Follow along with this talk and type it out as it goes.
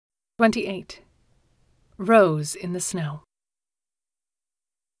28. Rose in the Snow.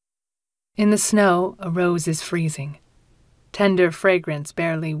 In the snow, a rose is freezing, tender fragrance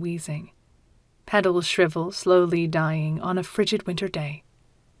barely wheezing. Petals shrivel, slowly dying on a frigid winter day.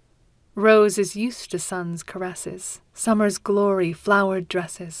 Rose is used to sun's caresses, summer's glory, flowered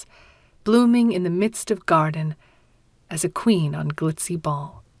dresses, blooming in the midst of garden as a queen on glitzy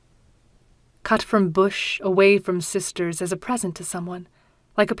ball. Cut from bush, away from sisters as a present to someone,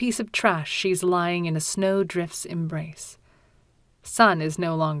 like a piece of trash she's lying in a snowdrift's embrace. Sun is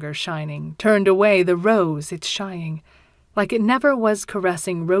no longer shining, turned away the rose it's shying, like it never was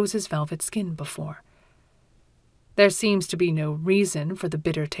caressing rose's velvet skin before. There seems to be no reason for the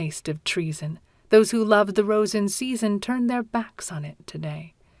bitter taste of treason. Those who loved the rose in season turn their backs on it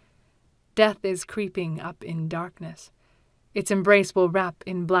today. Death is creeping up in darkness. Its embrace will wrap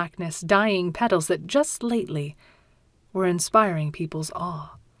in blackness dying petals that just lately were inspiring people's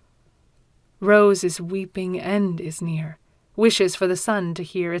awe. Rose is weeping, end is near, wishes for the sun to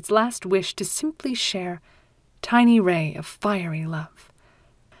hear its last wish to simply share tiny ray of fiery love.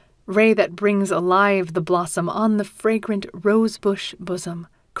 Ray that brings alive the blossom on the fragrant rosebush bosom,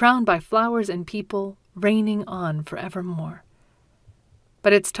 crowned by flowers and people, reigning on forevermore.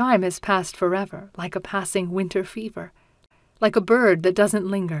 But its time has passed forever, like a passing winter fever, like a bird that doesn't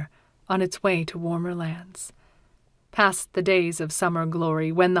linger on its way to warmer lands. Past the days of summer glory,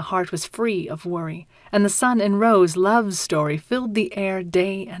 when the heart was free of worry, and the sun and rose love's story filled the air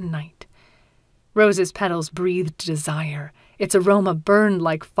day and night. Rose's petals breathed desire, its aroma burned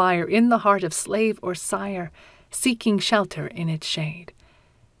like fire in the heart of slave or sire, seeking shelter in its shade.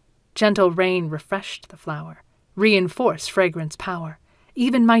 Gentle rain refreshed the flower, reinforced fragrance power.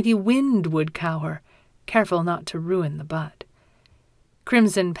 Even mighty wind would cower, careful not to ruin the bud.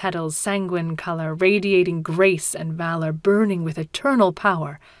 Crimson petals, sanguine color, radiating grace and valor, burning with eternal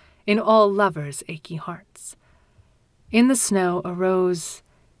power in all lovers' achy hearts. In the snow a rose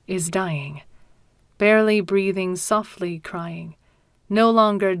is dying, barely breathing, softly crying, no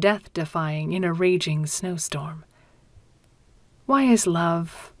longer death-defying in a raging snowstorm. Why is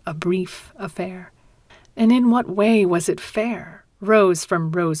love a brief affair? And in what way was it fair, rose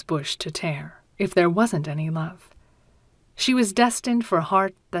from rosebush to tear, if there wasn't any love? She was destined for a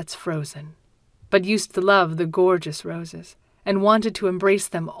heart that's frozen, but used to love the gorgeous roses, and wanted to embrace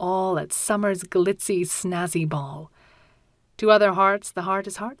them all at summer's glitzy, snazzy ball. To other hearts, the heart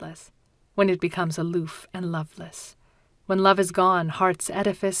is heartless, when it becomes aloof and loveless. When love is gone, heart's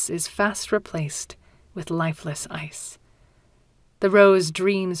edifice is fast replaced with lifeless ice. The rose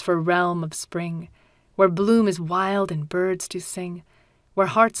dreams for realm of spring, where bloom is wild and birds do sing, where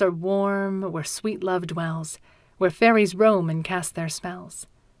hearts are warm, where sweet love dwells, where fairies roam and cast their spells.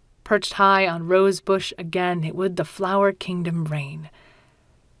 Perched high on rosebush again, it would the flower kingdom reign.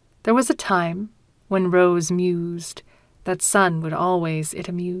 There was a time when rose mused that sun would always it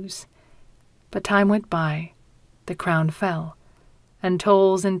amuse. But time went by, the crown fell, and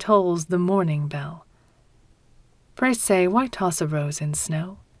tolls the morning bell. Pray say, why toss a rose in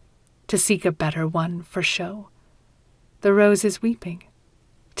snow? To seek a better one for show. The rose is weeping,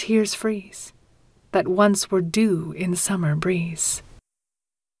 tears freeze, that once were dew in summer breeze.